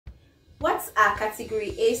What's a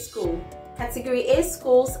Category A school? Category A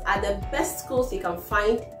schools are the best schools you can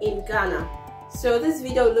find in Ghana. So this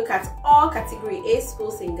video will look at all Category A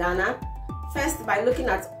schools in Ghana. First, by looking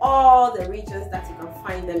at all the regions that you can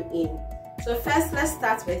find them in. So first, let's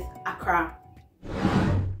start with Accra.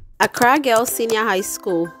 Accra Girls Senior High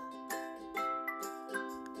School,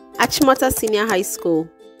 Achimota Senior High School,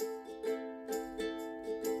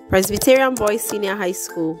 Presbyterian Boys Senior High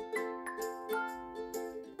School,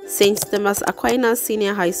 St. Thomas Aquinas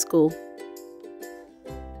Senior High School,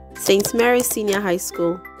 St. Mary's Senior High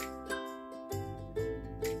School,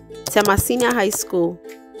 Tema Senior High School,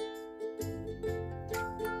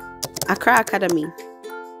 Accra Academy.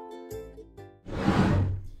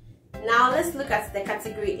 Now let's look at the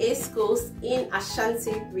Category A schools in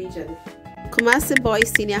Ashanti region. Kumasi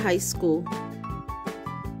Boys Senior High School,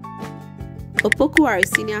 Opokuwari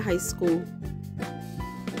Senior High School,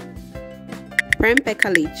 Prempeh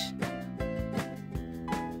College,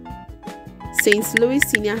 St. Louis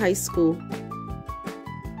Senior High School,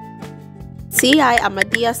 T.I.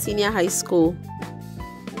 Ahmadiyya Senior High School,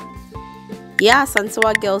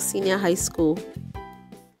 Santoa Girls Senior High School.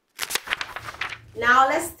 Now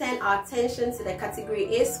let's turn our attention to the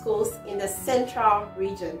Category A schools in the Central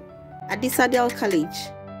region. Adisadel College,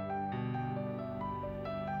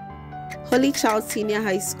 Holy Child Senior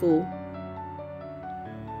High School,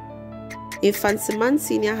 Infantiman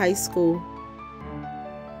Senior High School,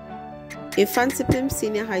 Infantipim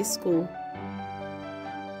Senior High School,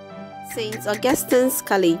 St. Augustine's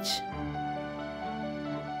College,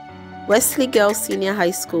 Wesley Girls Senior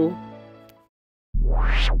High School.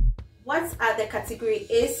 What are the Category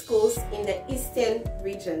A schools in the Eastern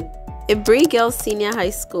region? Ibri Girls Senior High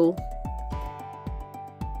School,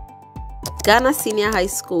 Ghana Senior High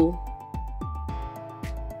School,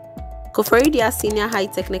 Koforidia Senior High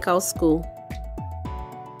Technical School,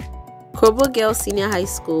 Krobo Girls Senior High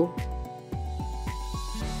School,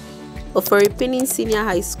 Oforipinin Senior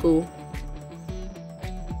High School,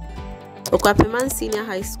 Okwapeman Senior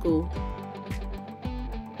High School,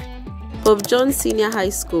 Pope John Senior High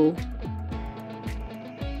School,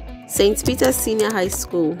 St. Peter's Senior High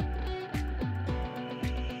School,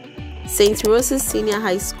 St. Rose's Senior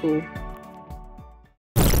High School.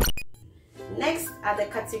 Next are the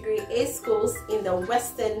Category A schools in the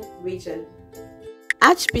Western region.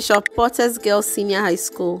 Archbishop Porter's Girls Senior High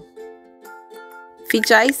School,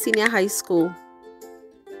 Fijai Senior High School,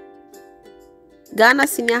 Ghana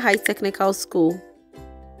Senior High Technical School,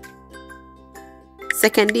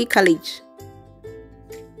 Secondary College,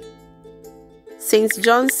 St.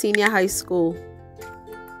 John's Senior High School.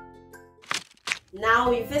 Now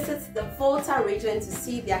we visit the Volta region to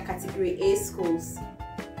see their Category A schools.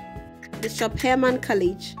 Bishop Herman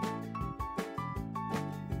College,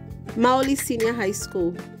 Maoli Senior High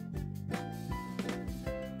School,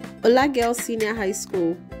 Ola Girls Senior High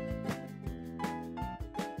School.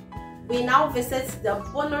 We now visit the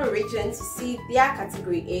Bono region to see their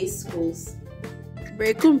Category A schools.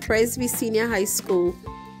 Brekum Presby Senior High School,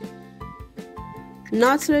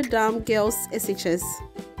 Notre Dame Girls SHS,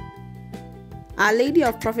 Our Lady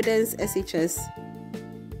of Providence SHS,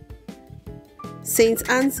 St.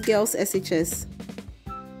 Anne's Girls SHS,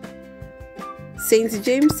 St.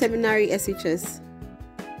 James Seminary SHS,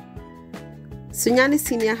 Sunyani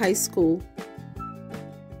Senior High School.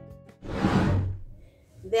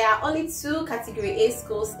 There are only 2 Category A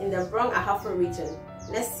schools in the Brong Ahafo region.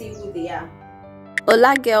 Let's see who they are.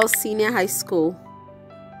 Ola Girls Senior High School,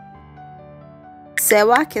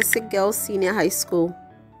 Sewa Kese Girls Senior High School.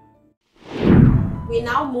 We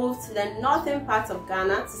now move to the northern part of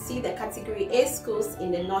Ghana to see the Category A schools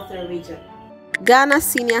in the northern region. Ghana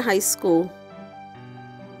Senior High School,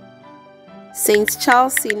 St.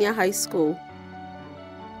 Charles Senior High School,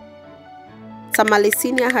 Tamale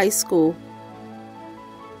Senior High School,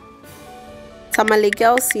 Tamale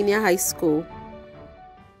Girls Senior High School.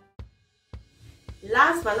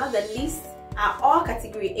 Last but not the least are all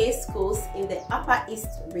Category A schools in the Upper East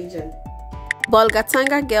region.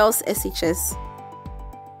 Bolgatanga Girls SHS,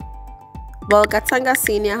 Bolgatanga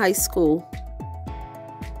Senior High School,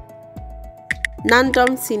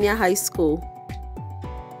 Nandom Senior High School,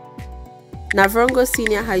 Navrongo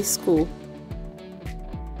Senior High School,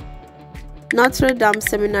 Notre Dame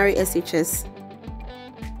Seminary SHS,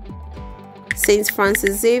 St.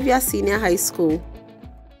 Francis Xavier Senior High School.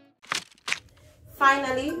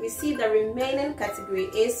 Finally, we see the remaining Category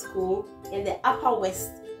A school in the Upper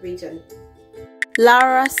West region.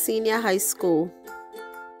 Lara Senior High School.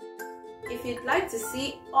 If you'd like to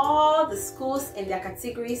see all the schools and their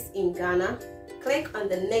categories in Ghana, click on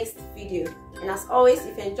the next video. And as always,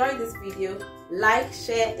 if you enjoyed this video, like,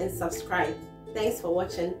 share and subscribe. Thanks for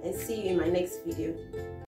watching and see you in my next video.